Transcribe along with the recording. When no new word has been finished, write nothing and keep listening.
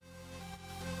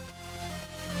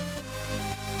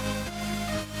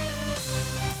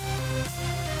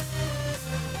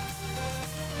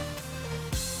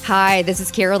Hi, this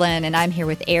is Carolyn, and I'm here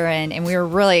with Aaron, and we're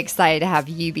really excited to have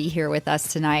Yubi here with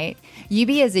us tonight.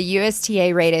 Yubi is a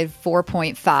USTA rated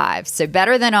 4.5, so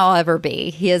better than I'll ever be.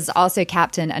 He has also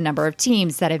captained a number of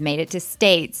teams that have made it to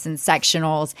states and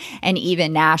sectionals and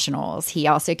even nationals. He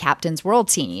also captains World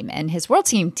Team, and his World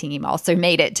Team also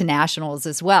made it to nationals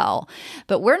as well.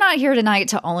 But we're not here tonight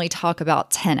to only talk about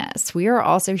tennis. We are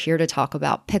also here to talk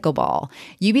about pickleball.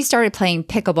 Yubi started playing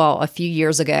pickleball a few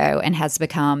years ago and has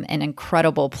become an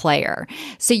incredible player.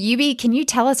 So Yubi, can you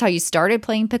tell us how you started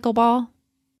playing pickleball?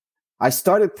 I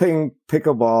started playing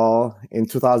pickleball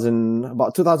in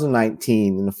about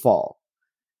 2019 in the fall.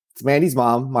 It's Mandy's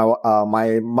mom,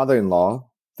 my mother-in-law.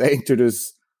 They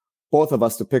introduced both of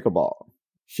us to pickleball.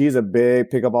 She's a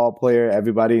big pickleball player.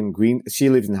 She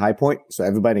lives in High Point, so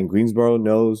everybody in Greensboro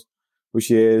knows who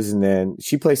she is. And then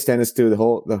she plays tennis too.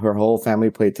 Her whole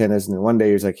family played tennis. And then one day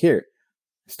he was like, "Here,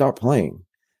 start playing."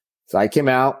 So I came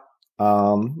out.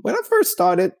 When I first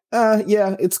started,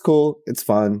 yeah, it's cool. It's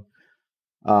fun.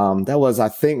 That was, I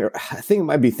think it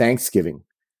might be Thanksgiving.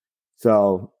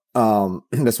 So,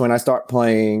 that's when I start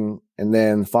playing. And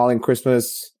then following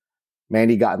Christmas,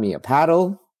 Mandy got me a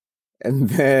paddle. And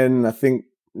then I think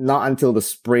not until the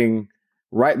spring,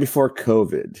 right before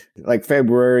COVID, like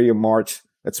February or March,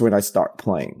 that's when I start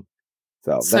playing.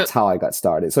 So that's how I got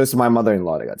started. So it's my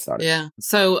mother-in-law that got started. Yeah.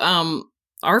 So,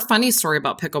 our funny story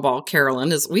about pickleball,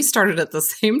 Carolyn, is we started at the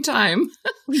same time.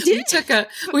 We did.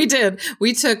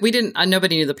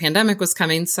 Nobody knew the pandemic was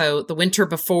coming. So the winter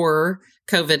before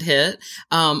COVID hit,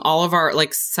 all of our,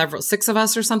 six of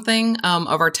us or something,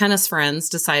 of our tennis friends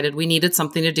decided we needed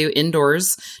something to do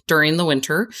indoors during the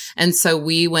winter. And so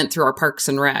we went through our Parks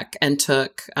and Rec and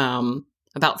took,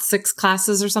 about 6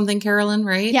 classes or something, Carolyn,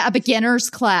 right? Yeah. A beginner's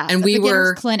class. And a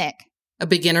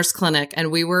beginner's clinic.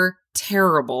 And we were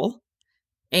terrible.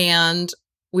 And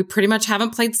we pretty much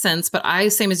haven't played since, but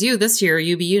same as you this year,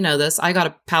 Yubi, you know this, I got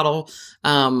a paddle,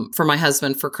 for my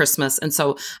husband for Christmas. And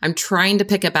so I'm trying to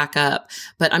pick it back up,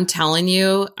 but I'm telling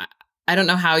you, I don't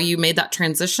know how you made that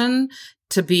transition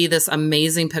to be this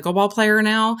amazing pickleball player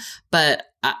now, but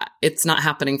it's not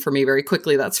happening for me very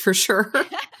quickly. That's for sure.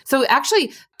 So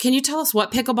actually, can you tell us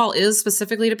what pickleball is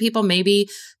specifically to people? Maybe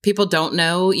people don't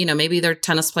know, maybe they're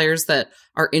tennis players that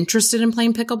are interested in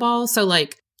playing pickleball. So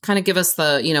kind of give us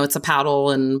the, it's a paddle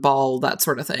and ball, that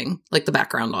sort of thing, like the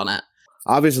background on it.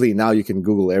 Obviously, now you can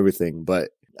Google everything,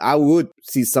 but I would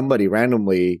see somebody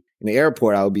randomly in the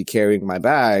airport. I would be carrying my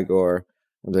bag or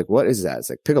I'm like, what is that?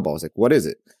 It's like pickleball. It's like, what is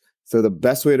it? So the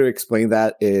best way to explain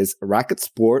that is a racket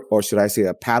sport, or should I say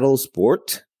a paddle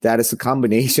sport, that is a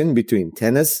combination between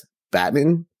tennis,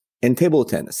 badminton, and table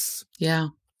tennis. Yeah.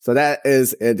 So that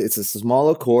is, it's a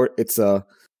smaller court. It's a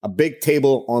big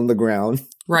table on the ground.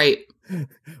 Right.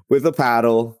 With a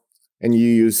paddle, and you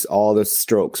use all the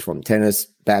strokes from tennis,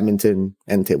 badminton,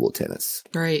 and table tennis.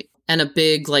 Right. And a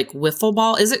big wiffle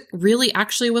ball. Is it really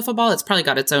actually a wiffle ball? It's probably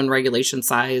got its own regulation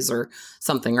size or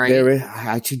something, right? I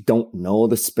actually don't know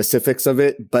the specifics of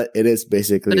it, but it is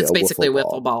basically a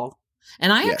wiffle ball.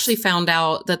 And I actually found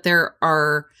out that there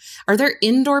are there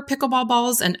indoor pickleball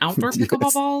balls and outdoor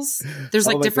pickleball balls? There's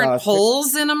different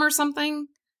holes in them or something?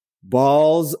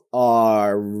 Balls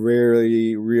are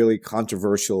really, really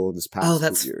controversial this past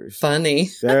that's few years.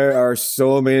 Funny. There are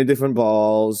so many different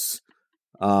balls.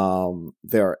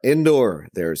 There are indoor,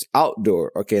 there's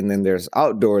outdoor. Okay, and then there's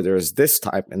outdoor, there's this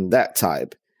type and that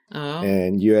type. Oh.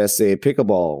 And USA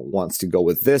Pickleball wants to go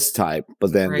with this type,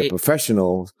 but then the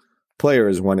professional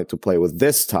players wanted to play with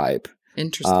this type.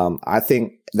 Interesting. I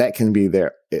think that can be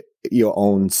your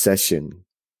own session.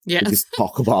 Yes. Just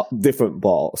talk about different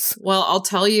balls. Well, I'll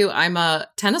tell you, I'm a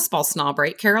tennis ball snob,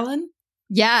 right, Carolyn?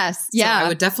 Yes. Yeah. So I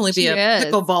would definitely be a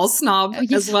pickleball snob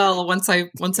as well once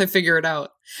I figure it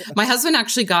out. My husband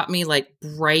actually got me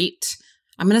bright,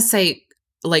 I'm going to say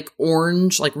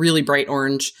orange, really bright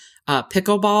orange,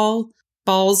 pickleball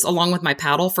balls along with my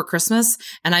paddle for Christmas.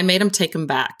 And I made him take them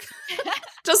back.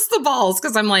 Just the balls.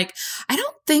 Cause I'm I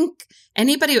don't think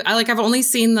anybody, I've only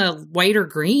seen the white or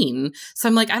green. So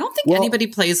I'm I don't think anybody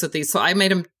plays with these. So I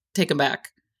made him take them back.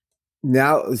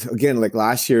 Now, again,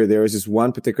 last year, there was this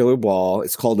one particular ball.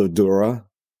 It's called a Dura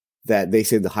that they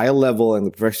say the higher level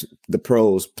and the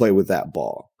pros play with that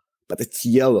ball, but it's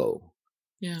yellow.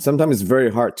 Yeah. Sometimes it's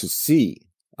very hard to see,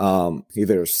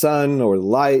 either sun or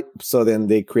light. So then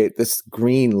they create this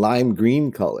lime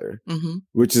green color,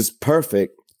 which is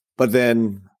perfect. But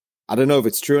then I don't know if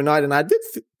it's true or not. And I did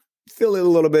feel it a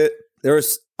little bit. There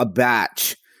was a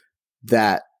batch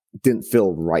that didn't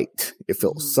feel right. It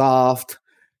felt soft.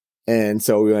 And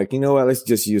so we were like, you know what, let's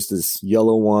just use this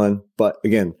yellow one. But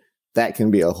again, that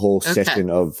can be a whole session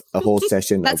of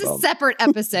That's a separate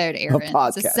episode, Aaron.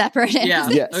 It's a separate episode. Yeah.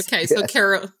 Yes, Okay.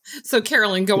 yes. So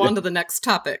Carolyn, go on to the next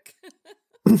topic.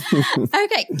 Okay.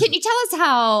 Can you tell us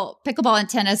how pickleball and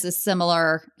tennis is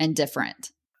similar and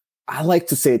different? I like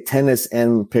to say tennis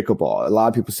and pickleball. A lot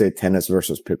of people say tennis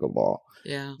versus pickleball.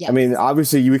 Yeah. Yes. I mean,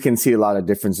 obviously you can see a lot of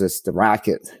differences, the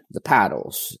racket, the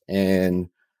paddles, and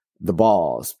the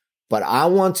balls. But I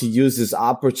want to use this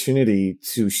opportunity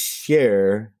to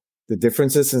share the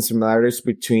differences and similarities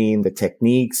between the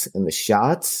techniques and the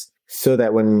shots so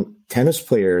that when tennis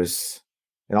players,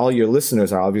 and all your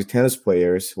listeners are obviously tennis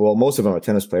players, well, most of them are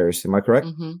tennis players. Am I correct?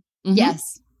 Mm-hmm. Mm-hmm.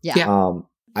 Yes. Yeah.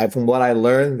 From what I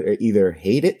learned, they either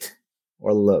hate it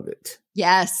or love it.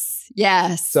 Yes.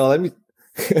 Yes. So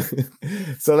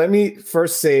let me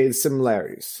first say the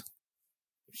similarities.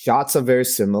 Shots are very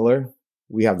similar.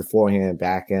 We have the forehand,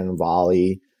 backhand,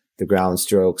 volley, the ground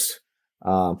strokes.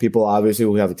 People obviously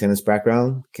who have a tennis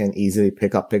background can easily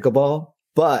pick up pickleball,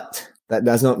 but that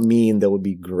does not mean they would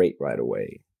be great right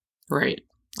away. Right.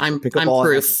 I'm Pickleball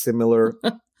proof. has similar.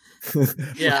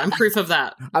 Yeah, I'm proof of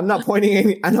that. I'm not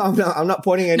pointing I'm not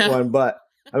pointing anyone, but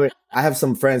I mean, I have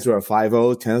some friends who are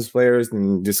 5-0 tennis players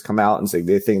and just come out and say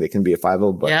they think they can be a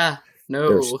 5-0, but yeah,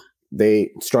 no,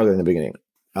 they struggle in the beginning.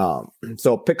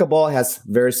 So pickleball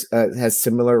has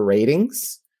similar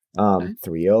ratings. 3-0,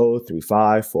 3-5,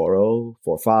 4-0,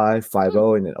 4-5,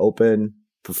 5-0 in an open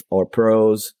or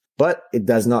pros, but it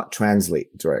does not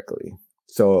translate directly.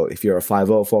 So if you're a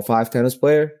 5-0, 4-5 tennis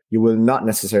player, you will not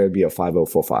necessarily be a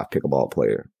 5-0, 4-5 pickleball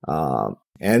player.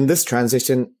 And this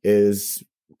transition is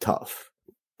tough.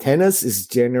 Tennis is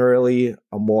generally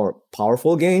a more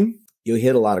powerful game. You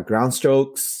hit a lot of ground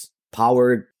strokes,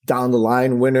 power down the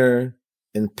line winner.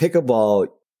 In pickleball,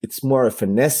 it's more a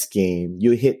finesse game.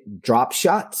 You hit drop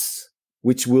shots,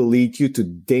 which will lead you to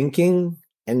dinking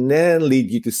and then lead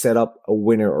you to set up a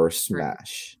winner or a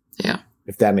smash. Yeah.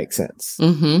 If that makes sense.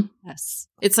 Mm-hmm. Yes.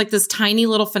 It's like this tiny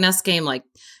little finesse game, like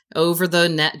over the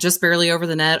net, just barely over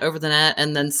the net,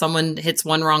 and then someone hits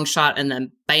one wrong shot and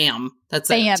then bam, that's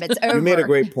Bam, it. it's over. You made a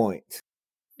great point.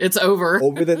 It's over.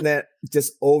 Over the net,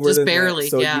 just over just the barely,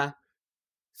 net. So yeah.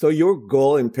 So your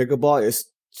goal in pickleball is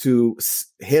to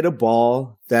hit a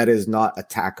ball that is not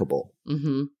attackable.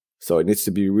 Mm-hmm. So it needs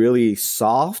to be really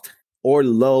soft or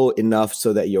low enough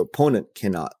so that your opponent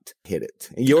cannot hit it.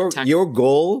 And your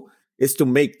goal is to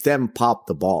make them pop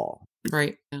the ball.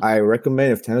 Right. Yeah. I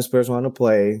recommend if tennis players want to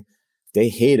play, they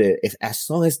hate it. As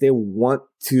long as they want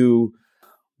to,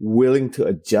 willing to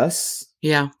adjust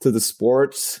to the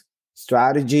sports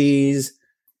strategies,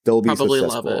 they'll be probably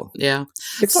successful. love it. Yeah.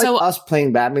 It's like us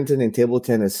playing badminton and table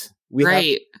tennis.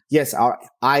 Yes, our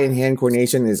eye and hand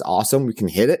coordination is awesome. We can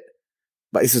hit it,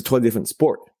 but it's a totally different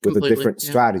sport with a different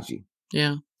strategy.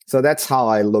 Yeah. So that's how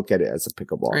I look at it as a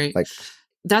pickleball. Right. Like,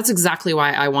 that's exactly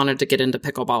why I wanted to get into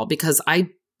pickleball, because I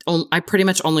pretty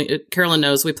much Carolyn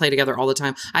knows we play together all the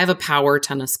time. I have a power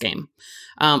tennis game.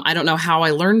 I don't know how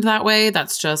I learned that way.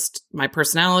 That's just my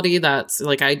personality. That's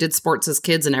like, I did sports as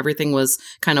kids and everything was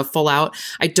kind of full out.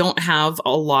 I don't have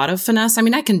a lot of finesse. I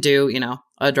mean, I can do,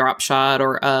 a drop shot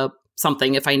or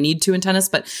something if I need to in tennis,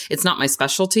 but it's not my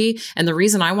specialty. And the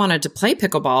reason I wanted to play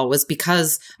pickleball was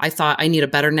because I thought I need a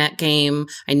better net game.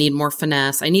 I need more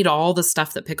finesse. I need all the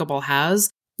stuff that pickleball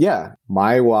has. Yeah.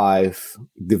 My wife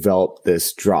developed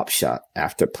this drop shot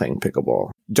after playing pickleball.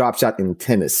 Drop shot in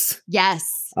tennis. Yes.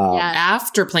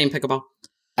 After playing pickleball.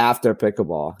 After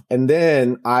pickleball. And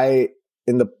then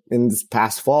in this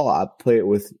past fall, I played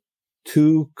with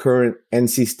 2 current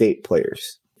NC State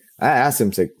players. I asked him,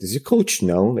 does your coach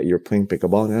know that you're playing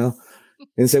pickleball now? And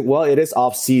he said, well, it is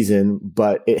off season,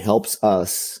 but it helps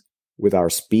us with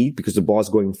our speed because the ball is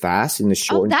going fast in the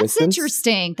short distance. That's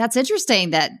interesting. That's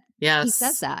interesting that he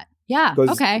says that. Yeah.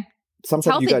 Okay.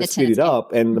 Sometimes you got to speed it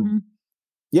up and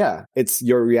it's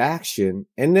your reaction.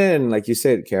 And then, like you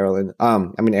said, Aaron,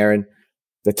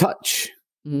 the touch.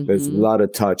 Mm-hmm. There's a lot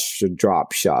of touch to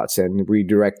drop shots and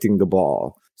redirecting the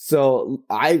ball. So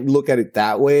I look at it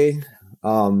that way.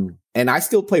 And I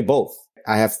still play both.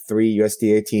 I have 3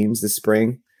 USTA teams this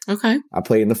spring. Okay. I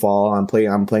play in the fall. I'm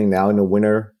playing now in the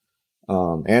winter,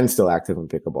 and still active in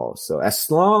pickleball. So as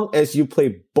long as you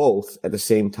play both at the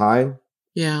same time,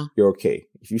 you're okay.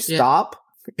 If you stop,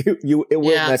 it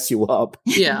will mess you up.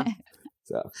 Yeah.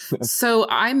 So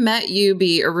I met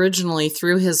Yubi originally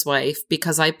through his wife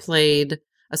because I played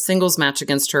a singles match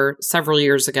against her several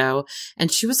years ago,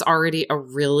 and she was already a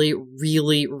really,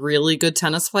 really, really good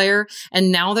tennis player.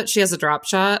 And now that she has a drop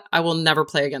shot, I will never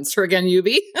play against her again,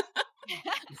 Yubi.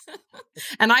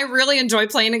 And I really enjoy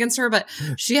playing against her, but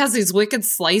she has these wicked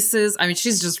slices. I mean,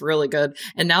 she's just really good.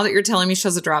 And now that you're telling me she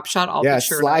has a drop shot, I'll be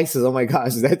sure. Slices. Oh my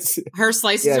gosh, that's her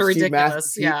slices are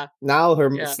ridiculous. Now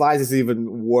her slice is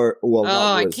even worse. Well,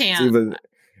 I can't.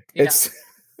 It's.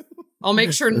 I'll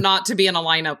make sure not to be in a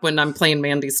lineup when I'm playing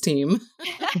Mandy's team.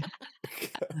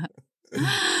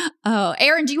 Oh,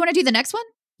 Aaron, do you want to do the next one?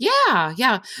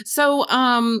 Yeah. So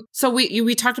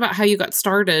we talked about how you got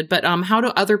started, but how do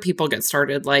other people get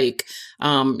started? Like,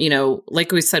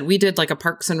 like we said, we did like a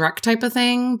Parks and Rec type of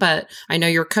thing, but I know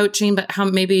you're coaching, but how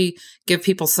maybe give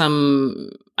people some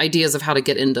ideas of how to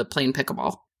get into playing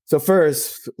pickleball. So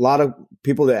first, a lot of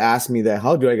people that ask me that,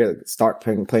 how do I start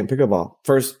playing pickleball?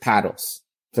 First, paddles.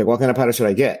 It's like, what kind of paddle should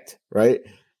I get? Right.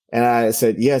 And I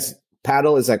said, yes,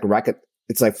 paddle is like racket.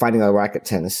 It's like finding a racket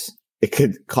tennis. It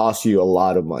could cost you a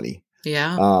lot of money.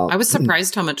 Yeah. I was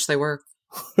surprised how much they were.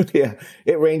 Yeah.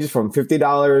 It ranges from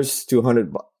 $50 to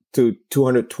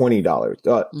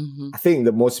 $220. I think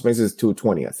the most expensive is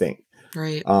 $220, I think.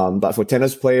 Right. But for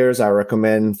tennis players, I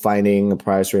recommend finding a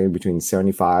price range between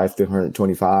 $75 to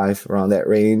 $125, around that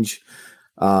range.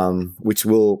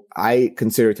 I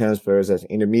consider tennis players as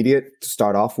intermediate to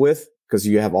start off with, because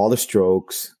you have all the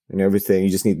strokes and everything.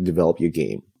 You just need to develop your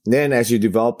game. Then as you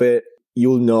develop it,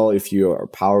 you'll know if you're a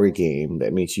power game,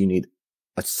 that means you need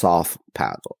a soft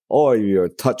paddle. Or if you're a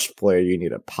touch player, you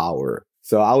need a power.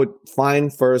 So I would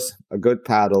find first a good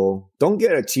paddle. Don't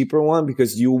get a cheaper one,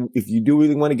 because if you do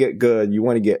really want to get good, you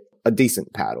want to get a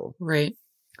decent paddle. Right.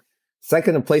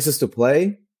 Second, the places to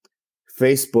play.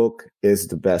 Facebook is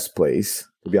the best place,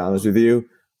 to be honest with you.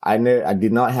 I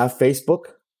did not have Facebook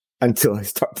until I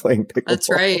started playing pickleball. That's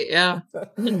right, yeah.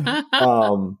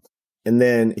 And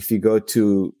then if you go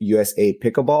to USA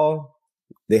Pickleball,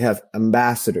 they have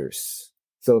ambassadors.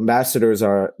 So ambassadors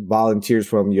are volunteers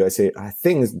from USA. I'm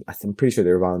pretty sure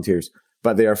they're volunteers,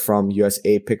 but they are from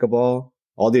USA Pickleball.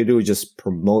 All they do is just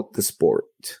promote the sport.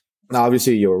 Now,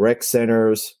 obviously, your rec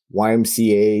centers,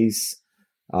 YMCAs,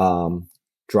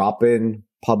 drop-in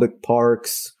public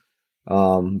parks.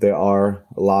 There are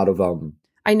a lot of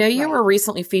I know you were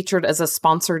recently featured as a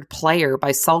sponsored player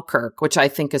by Selkirk, which I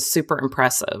think is super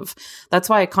impressive. That's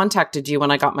why I contacted you when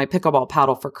I got my pickleball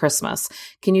paddle for Christmas.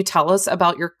 Can you tell us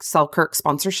about your Selkirk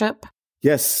sponsorship?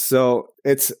 Yes. So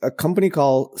it's a company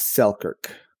called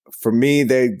Selkirk. For me,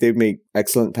 they make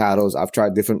excellent paddles. I've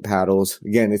tried different paddles.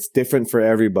 Again, it's different for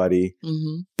everybody.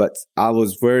 Mm-hmm. But I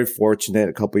was very fortunate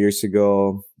a couple years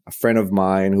ago. A friend of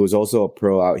mine who was also a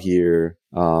pro out here,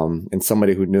 and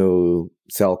somebody who knew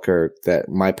Selkirk, that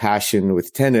my passion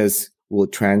with tennis will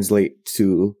translate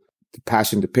to the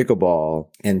passion to pickleball.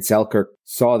 And Selkirk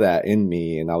saw that in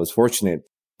me, and I was fortunate.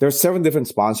 There's 7 different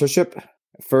sponsorship.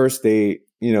 First, they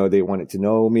wanted to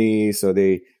know me, so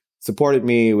they supported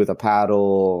me with a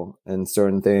paddle and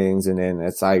certain things. And then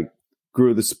as I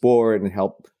grew the sport and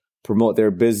helped promote their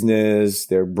business,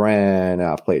 their brand,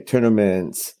 play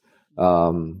tournaments,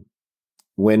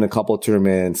 win a couple of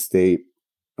tournaments, they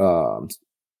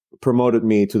promoted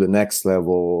me to the next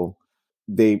level.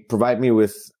 They provide me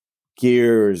with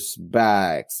gears,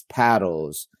 bags,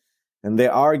 paddles, and they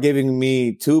are giving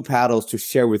me 2 paddles to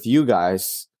share with you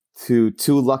guys, to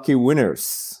 2 lucky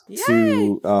winners.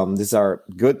 Yay! These are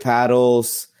good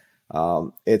paddles.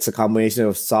 It's a combination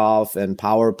of soft and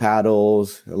power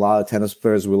paddles. A lot of tennis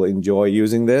players will enjoy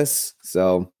using this.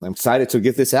 So I'm excited to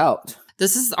get this out.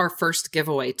 This is our first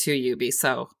giveaway to UB,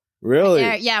 so. Really?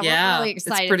 Yeah, we're really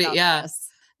excited about this.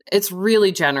 It's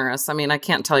really generous. I mean, I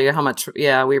can't tell you how much,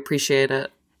 we appreciate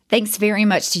it. Thanks very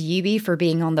much to Yubi for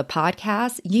being on the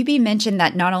podcast. Yubi mentioned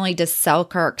that not only does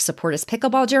Selkirk support his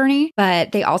pickleball journey,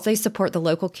 but they also support the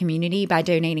local community by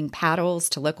donating paddles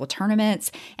to local tournaments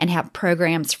and have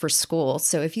programs for schools.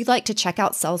 So if you'd like to check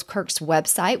out Selkirk's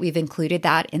website, we've included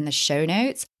that in the show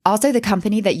notes. Also, the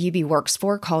company that Yubi works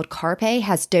for, called Carpe,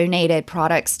 has donated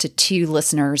products to 2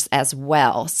 listeners as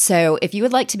well. So if you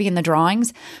would like to be in the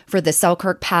drawings for the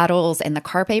Selkirk paddles and the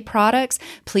Carpe products,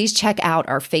 please check out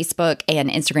our Facebook and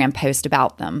Instagram post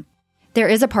about them. There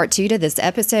is a part 2 to this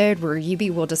episode where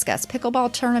Yubi will discuss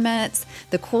pickleball tournaments,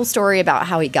 the cool story about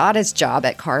how he got his job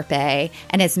at Carpe,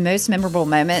 and his most memorable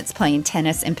moments playing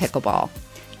tennis and pickleball.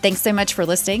 Thanks so much for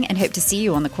listening, and hope to see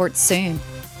you on the courts soon.